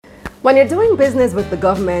When you're doing business with the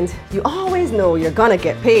government, you always know you're gonna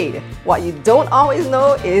get paid. What you don't always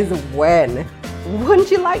know is when. Wouldn't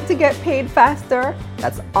you like to get paid faster?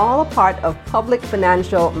 That's all a part of Public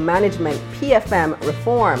Financial Management (PFM)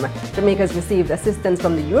 reform. Jamaica's received assistance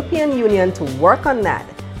from the European Union to work on that.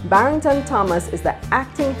 Barrington Thomas is the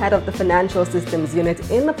acting head of the Financial Systems Unit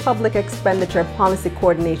in the Public Expenditure Policy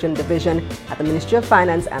Coordination Division at the Ministry of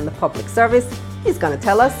Finance and the Public Service. He's gonna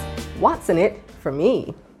tell us what's in it for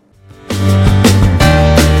me.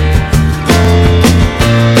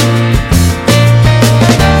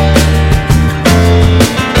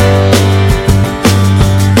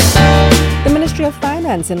 Ministry of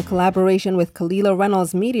Finance, in collaboration with Kalila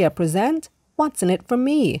Reynolds Media, present What's in It for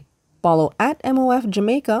Me. Follow at MOF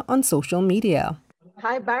Jamaica on social media.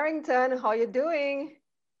 Hi Barrington, how you doing?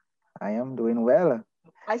 I am doing well.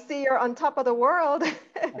 I see you're on top of the world.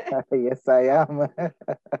 Yes, I am.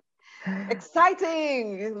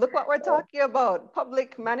 Exciting! Look what we're talking about,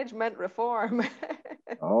 public management reform.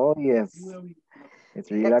 Oh, yes.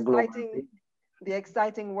 It's really a global thing. The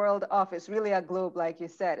exciting world of it's really a globe, like you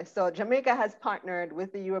said. So Jamaica has partnered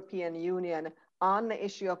with the European Union on the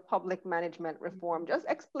issue of public management reform. Just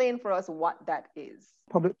explain for us what that is.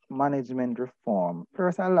 Public management reform.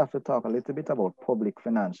 First, I'd love to talk a little bit about public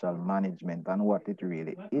financial management and what it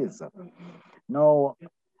really is. Now,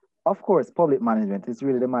 of course, public management is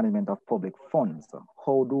really the management of public funds.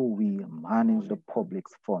 How do we manage the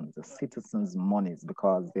public's funds, the citizens' monies,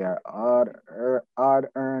 because they are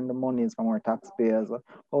hard-earned monies from our taxpayers?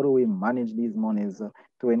 How do we manage these monies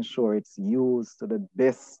to ensure it's used to the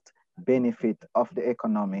best benefit of the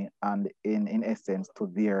economy and, in essence, to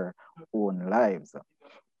their own lives?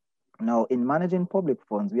 Now, in managing public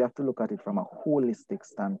funds, we have to look at it from a holistic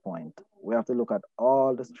standpoint. We have to look at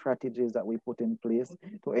all the strategies that we put in place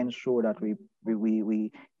to ensure that we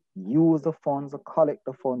use the funds, collect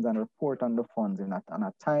the funds, and report on the funds in a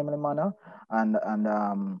timely manner and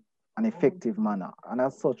an effective manner. And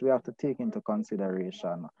as such, we have to take into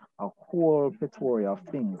consideration a whole plethora of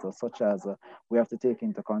things, such as we have to take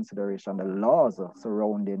into consideration the laws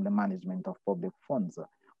surrounding the management of public funds.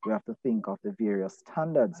 We have to think of the various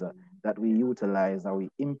standards that we utilize or we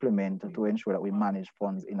implement to ensure that we manage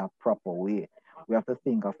funds in a proper way. We have to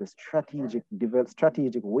think of the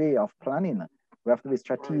strategic way of planning. We have to be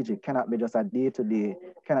strategic. Cannot be just a day-to-day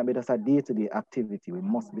activity. We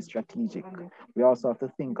must be strategic. We also have to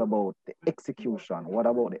think about the execution. What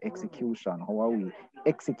about the execution? How are we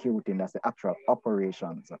executing? That's the actual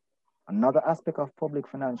operations. Another aspect of public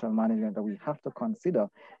financial management that we have to consider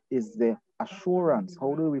is the assurance.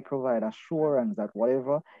 How do we provide assurance that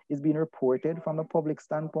whatever is being reported from the public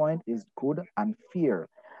standpoint is good and fair?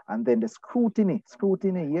 And then the scrutiny.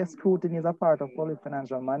 Yes, scrutiny is a part of public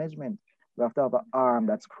financial management. We have to have an arm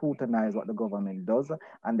that scrutinizes what the government does.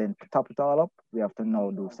 And then to top it all up, we have to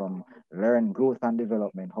now do some growth and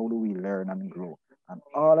development. How do we learn and grow? And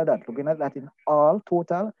all of that, looking at that in all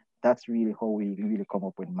total, that's really how we really come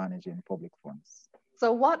up with managing public funds.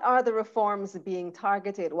 So what are the reforms being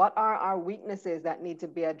targeted? What are our weaknesses that need to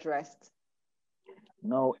be addressed?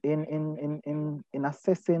 Now, in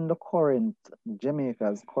assessing the current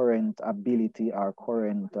Jamaica's current ability or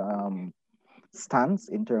current stance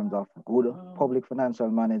in terms of good public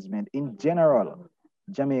financial management in general,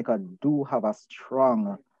 Jamaica do have a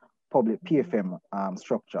strong public PFM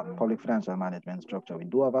structure, public financial management structure. We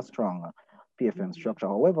do have a strong PFM structure.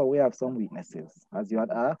 However, we have some weaknesses, as you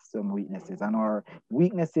had asked, some weaknesses, and our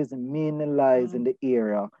weaknesses mainly lies in the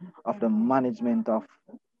area of the management of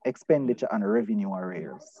expenditure and revenue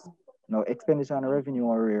arrears. Now, expenditure and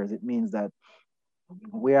revenue arrears, it means that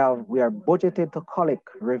we are budgeted to collect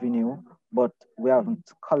revenue, but we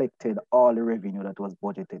haven't collected all the revenue that was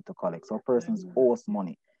budgeted to collect. So persons owe us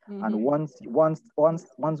money. Mm-hmm. And once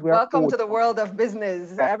we are welcome to the world of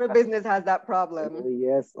business. Every business has that problem.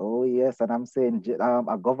 Oh yes. And I'm saying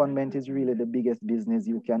a government is really the biggest business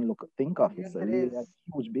you can think of. It's really a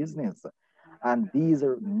huge business. And these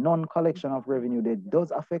are non-collection of revenue that does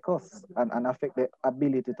affect us and affect the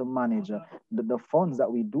ability to manage the funds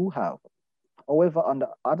that we do have. However, on the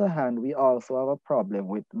other hand, we also have a problem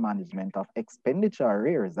with management of expenditure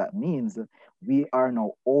arrears. That means we are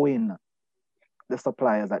now owing the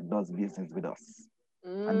suppliers that does business with us.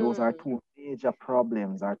 And those are two major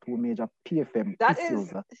problems, are two major PFM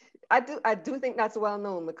issues. I do think that's well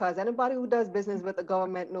known, because anybody who does business with the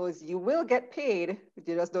government knows you will get paid, but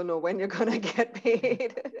you just don't know when you're gonna get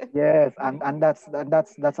paid. Yes, and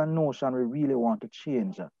that's a notion we really want to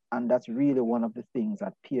change. And that's really one of the things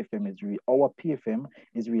that our PFM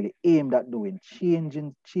is really aimed at doing,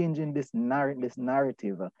 changing this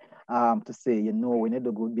narrative to say, we need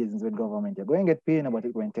to do good business with government. You're going to get paid, but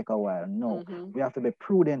it's going to take a while. No, Mm-hmm. we have to be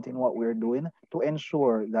prudent in what we're doing to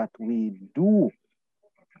ensure that we do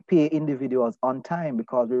pay individuals on time,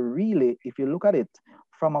 because we really, if you look at it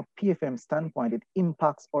from a PFM standpoint, it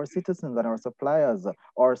impacts our citizens and our suppliers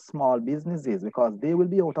or small businesses, because they will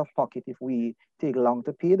be out of pocket if we take long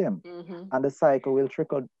to pay them. Mm-hmm. And the cycle will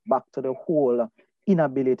trickle back to the whole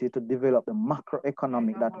inability to develop the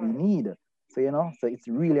macroeconomic that we need. So, so it's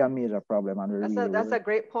really a major problem, and we're really That's worried. a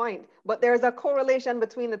great point. But there's a correlation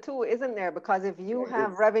between the two, isn't there? Because if you There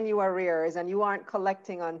have is. revenue arrears and you aren't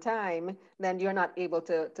collecting on time, then you're not able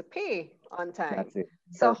to pay on time. That's it.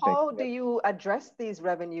 So Perfect. how do you address these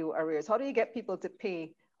revenue arrears? How do you get people to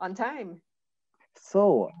pay on time?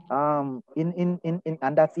 So, and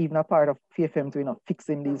that's even a part of PFM to,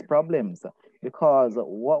 fixing these problems, because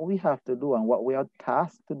what we have to do and what we are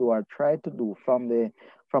tasked to do or try to do from the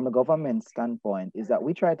government standpoint is that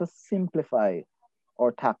we try to simplify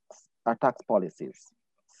our tax policies,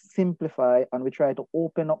 simplify, and we try to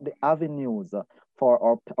open up the avenues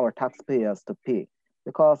for our taxpayers to pay,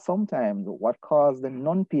 because sometimes what causes the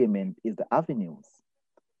non-payment is the avenues.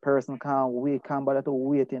 Person can't bother to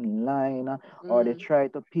wait in line, or they Mm, try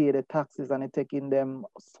to pay the taxes and it's taking them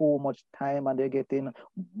so much time, and they're getting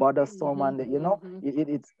bothersome, mm-hmm, and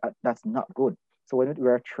mm-hmm. it's that's not good. So when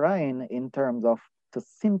we're trying in terms of to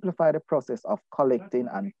simplify the process of collecting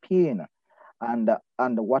and paying, and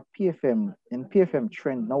what PFM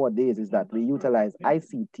trend nowadays is that we utilize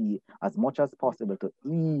ICT as much as possible to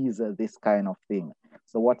ease this kind of thing.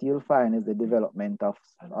 So what you'll find is the development of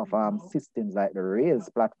systems like the Rails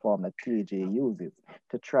platform that TJ uses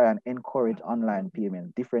to try and encourage online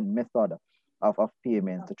payments, different method of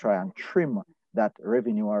payments to try and trim that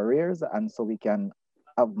revenue arrears, and so we can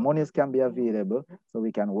have monies can be available, so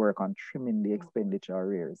we can work on trimming the expenditure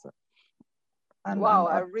arrears. And Wow,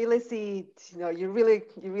 I really see, you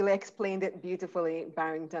really explained it beautifully,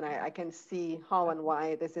 Barrington. I can see how and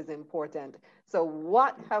why this is important. So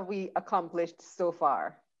what have we accomplished so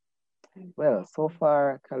far? well, so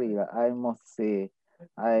far, Khalila, I must say,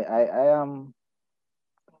 I am.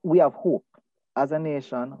 We have hope. As a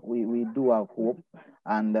nation, we do have hope,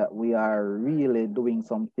 and we are really doing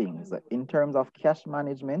some things. In terms of cash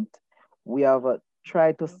management, we have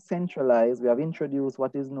tried to centralize, we have introduced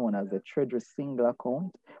what is known as the Treasury Single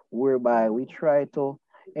Account, whereby we try to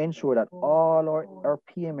ensure that all our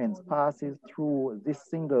payments passes through this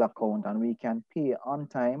single account, and we can pay on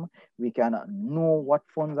time. We can know what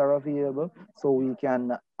funds are available, so we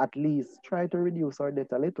can at least try to reduce our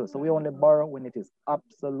debt a little. So we only borrow when it is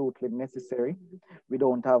absolutely necessary. We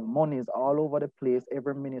don't have monies all over the place.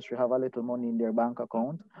 Every ministry have a little money in their bank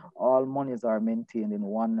account. All monies are maintained in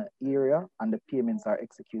one area, and the payments are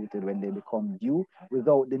executed when they become due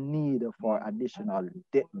without the need for additional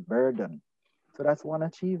debt burden. So that's one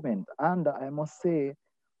achievement. And I must say,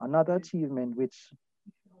 another achievement which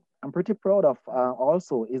I'm pretty proud of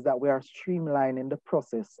also is that we are streamlining the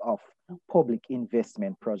process of public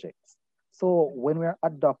investment projects. So when we're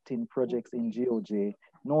adopting projects in GOJ,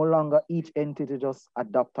 no longer each entity just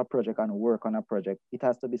adopt a project and work on a project. It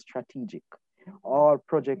has to be strategic. All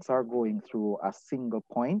projects are going through a single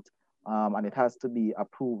point, and it has to be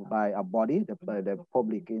approved by a body, the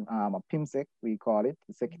public, PIMSEC, we call it,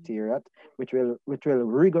 the Secretariat, which will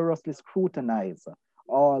rigorously scrutinize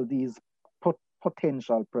all these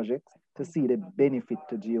potential projects to see the benefit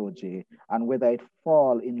to GOJ and whether it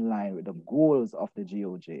fall in line with the goals of the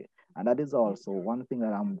GOJ. And that is also one thing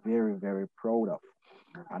that I'm very, very proud of.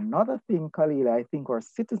 Another thing, Khalil, I think our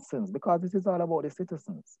citizens, because this is all about the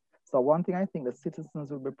citizens. So one thing I think the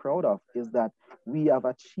citizens will be proud of is that we have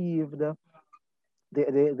achieved the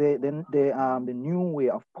new way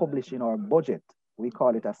of publishing our budget. We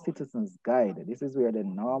call it a citizen's guide. This is where the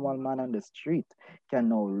normal man on the street can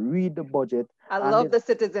now read the budget, I and love it's the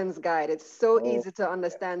Citizen's Guide. It's so oh easy to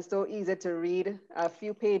understand, so easy to read. A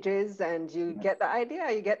few pages, and you yes, get the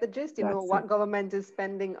idea, you get the gist, you know that's it. what government is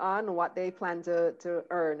spending on, what they plan to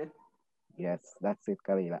earn. Yes, that's it,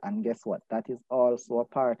 Kalila. And guess what? That is also a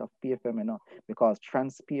part of PFM, because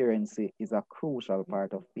transparency is a crucial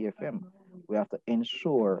part of PFM. We have to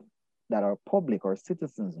ensure that our public or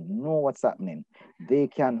citizens know what's happening. They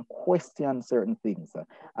can question certain things,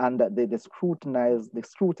 and that the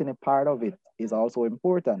scrutiny part of it is also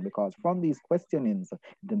important, because from these questionings,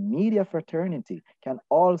 the media fraternity can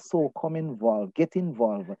also get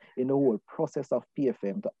involved in the whole process of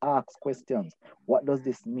PFM to ask questions. What does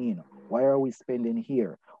this mean? Why are we spending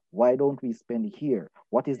here? Why don't we spend here?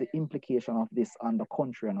 What is the implication of this on the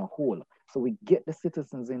country and a whole? So we get the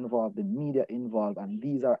citizens involved, the media involved, and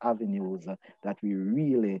these are avenues that we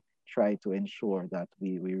really try to ensure that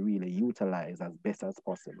we really utilize as best as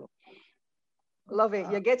possible. Love it.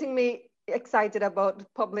 You're getting me excited about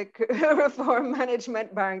public reform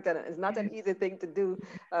management, Barrington. It's not an easy thing to do.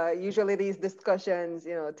 Usually these discussions,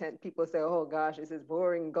 people say, oh gosh, this is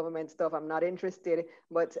boring government stuff. I'm not interested,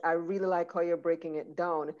 but I really like how you're breaking it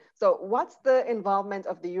down. So what's the involvement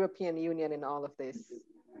of the European Union in all of this?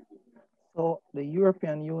 So the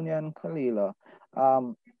European Union, Kalila,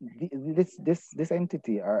 this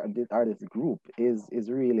entity or this group is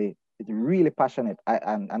really it's really passionate.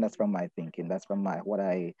 And that's from my thinking. That's from my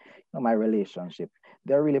relationship.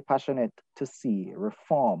 They're really passionate to see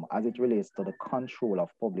reform as it relates to the control of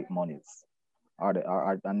public monies.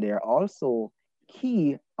 And they're also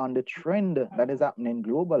key on the trend that is happening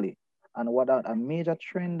globally. And what a major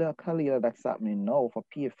trend, Khalil, that's happening now for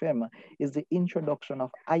PFM is the introduction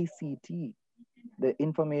of ICT, the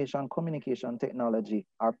information communication technology,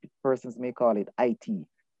 or persons may call it IT,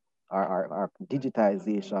 or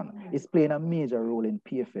digitization, is playing a major role in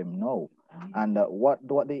PFM now. And what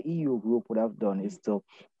the EU group would have done is to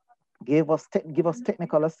give us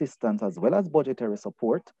technical assistance as well as budgetary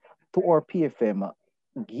support to our PFM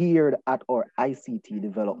geared at our ICT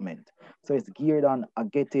development. So it's geared on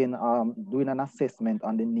doing an assessment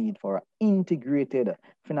on the need for an integrated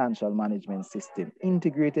financial management system.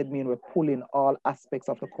 Integrated means we're pulling all aspects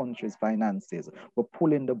of the country's finances. We're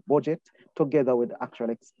pulling the budget together with the actual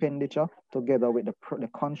expenditure, together with the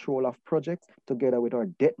control of projects, together with our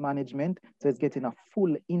debt management. So it's getting a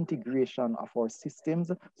full integration of our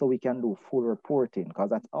systems so we can do full reporting, because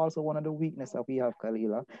that's also one of the weaknesses that we have,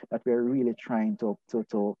 Kalila, that we're really trying to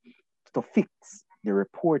fix the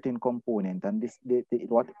reporting component. And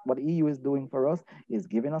what EU is doing for us is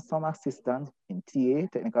giving us some assistance in TA,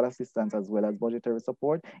 technical assistance, as well as budgetary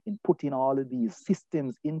support in putting all of these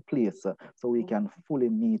systems in place so we can fully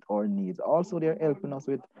meet our needs. Also, they're helping us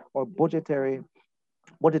with our budgetary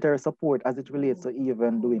support as it relates to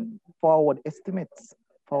even doing forward estimates.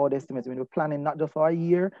 When we're planning not just for a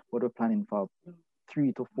year, but we're planning for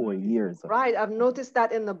 3 to 4 years. Right. I've noticed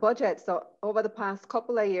that in the budget. So over the past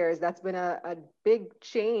couple of years, that's been a big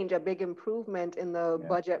change, a big improvement in the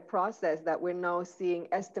budget process, that we're now seeing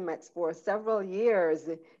estimates for several years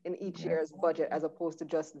in each year's budget as opposed to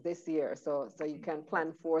just this year. So you can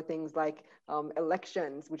plan for things like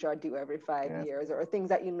elections, which are due every 5 years, or things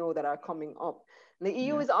that you know that are coming up. And the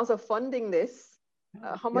EU is also funding this.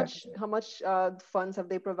 How much funds have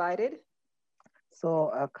they provided? So,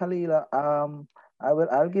 Kalila,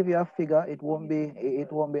 I'll give you a figure. It won't be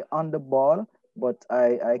on the ball, but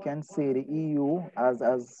I can say the EU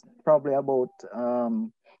as probably about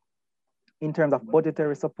in terms of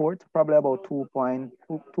budgetary support, probably about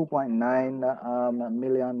 2.9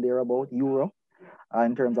 million thereabout euro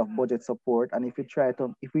in terms of budget support. And if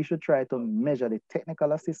we should try to measure the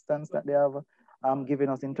technical assistance that they have giving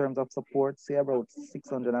us in terms of support, say about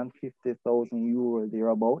 650,000 euros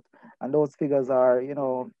thereabout. And those figures are,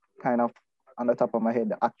 kind of on the top of my head.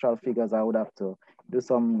 The actual figures, I would have to do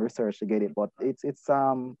some research to get it, but it's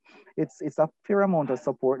a fair amount of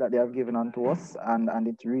support that they have given unto us, and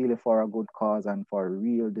it's really for a good cause and for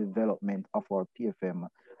real development of our PFM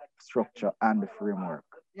structure and the framework.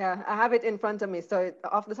 Yeah, I have it in front of me. So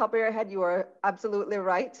off the top of your head, you are absolutely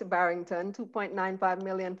right, Barrington. 2.95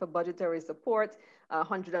 million for budgetary support,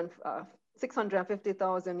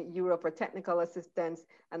 650,000 euro for technical assistance,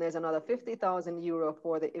 and there's another 50,000 euro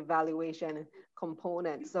for the evaluation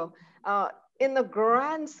component. So in the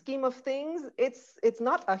grand scheme of things, it's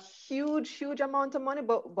not a huge amount of money,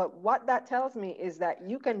 but what that tells me is that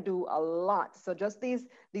you can do a lot. So just these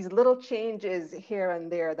little changes here and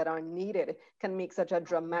there that are needed can make such a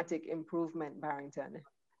dramatic improvement, Barrington.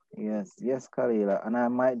 Yes, Karela. And I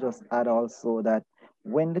might just add also that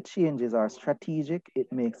when the changes are strategic,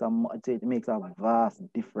 it makes a vast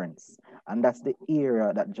difference. And that's the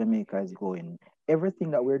area that Jamaica is going. Everything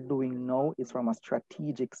that we're doing now is from a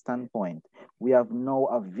strategic standpoint. We have now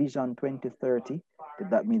a vision 2030.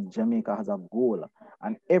 That means Jamaica has a goal.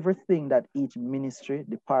 And everything that each ministry,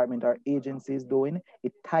 department, or agency is doing,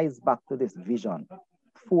 it ties back to this vision.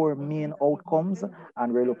 4 main outcomes,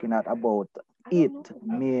 and we're looking at about eight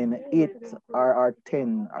or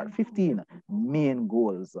 10 or 15 main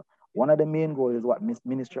goals. One of the main goals is what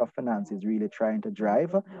Ministry of Finance is really trying to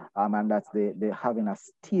drive, and that's the having a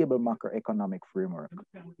stable macroeconomic framework.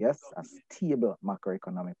 Yes, a stable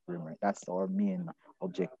macroeconomic framework. That's our main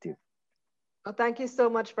objective. Well, thank you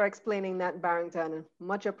so much for explaining that, Barrington.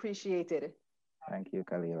 Much appreciated. Thank you,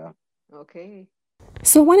 Kalila. Okay.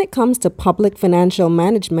 So when it comes to public financial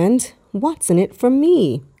management, what's in it for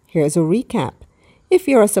me? Here's a recap. If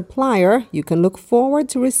you're a supplier, you can look forward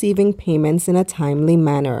to receiving payments in a timely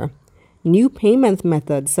manner. New payment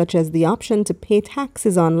methods such as the option to pay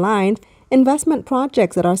taxes online, investment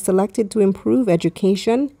projects that are selected to improve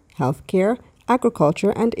education, healthcare,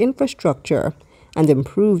 agriculture, and infrastructure, and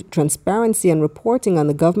improved transparency and reporting on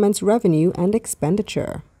the government's revenue and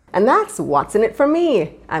expenditure. And that's What's in It for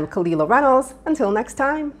Me. I'm Kalila Reynolds. Until next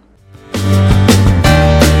time.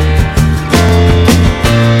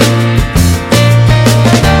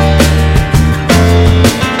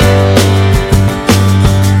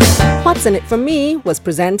 What's in It for Me was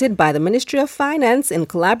presented by the Ministry of Finance in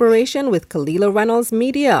collaboration with Kalila Reynolds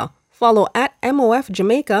Media. Follow at MOF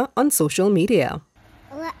Jamaica on social media.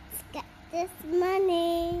 Let's get this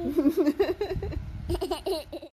money.